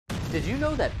Did you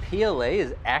know that PLA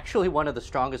is actually one of the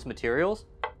strongest materials?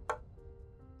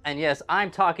 And yes, I'm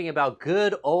talking about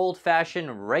good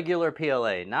old-fashioned regular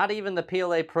PLA, not even the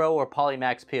PLA Pro or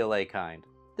Polymax PLA kind.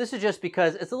 This is just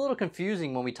because it's a little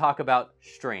confusing when we talk about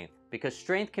strength, because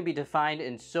strength can be defined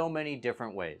in so many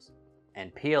different ways.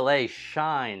 And PLA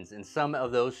shines in some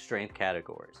of those strength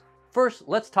categories. First,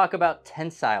 let's talk about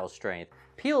tensile strength.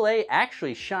 PLA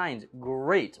actually shines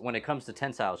great when it comes to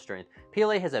tensile strength.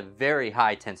 PLA has a very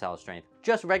high tensile strength,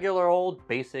 just regular old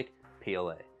basic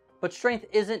PLA. But strength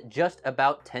isn't just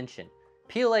about tension.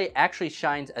 PLA actually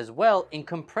shines as well in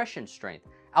compression strength,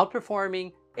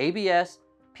 outperforming ABS,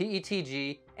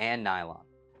 PETG, and nylon.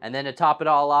 And then to top it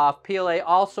all off, PLA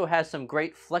also has some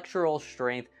great flexural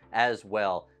strength as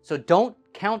well. So don't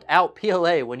count out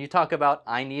PLA when you talk about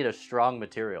I need a strong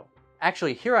material.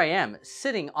 Actually, here I am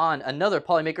sitting on another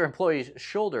Polymaker employee's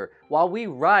shoulder while we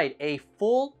ride a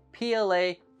full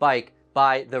PLA bike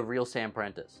by the real Sam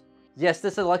Prentice. Yes,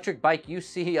 this electric bike you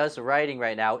see us riding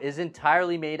right now is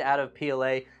entirely made out of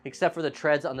PLA, except for the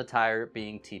treads on the tire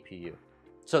being TPU.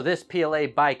 So this PLA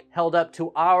bike held up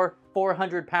to our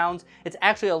 400 pounds. It's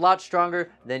actually a lot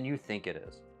stronger than you think it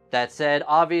is. That said,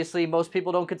 obviously most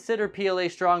people don't consider PLA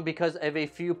strong because of a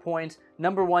few points.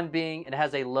 Number one being it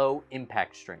has a low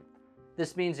impact strength.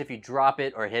 This means if you drop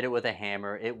it or hit it with a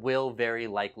hammer, it will very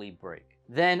likely break.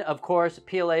 Then, of course,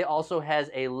 PLA also has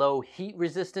a low heat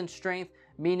resistance strength,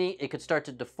 meaning it could start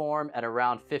to deform at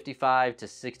around 55 to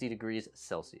 60 degrees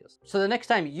Celsius. So the next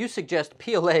time you suggest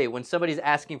PLA when somebody's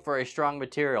asking for a strong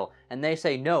material and they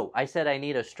say, no, I said I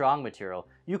need a strong material,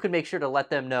 you can make sure to let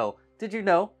them know, did you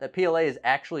know that PLA is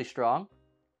actually strong?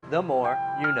 The more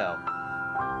you know.